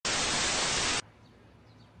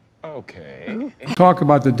Okay. Talk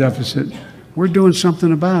about the deficit. We're doing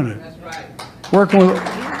something about it. Working with,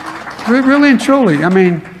 really and truly. I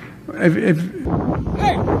mean, if hey, you're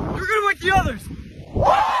gonna like the others.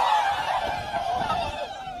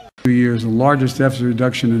 2 years, the largest deficit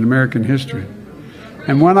reduction in American history.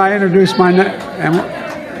 And when I introduce my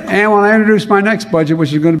next budget,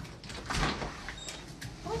 which is going to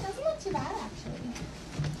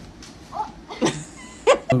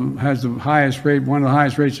has the highest rate, one of the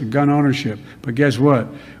highest rates of gun ownership. But guess what?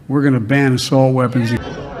 We're going to ban assault weapons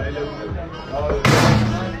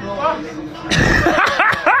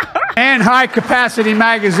and high-capacity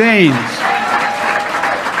magazines.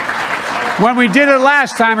 When we did it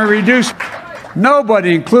last time, it reduced.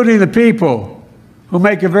 Nobody, including the people who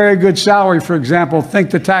make a very good salary, for example,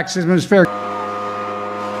 think the tax system is fair.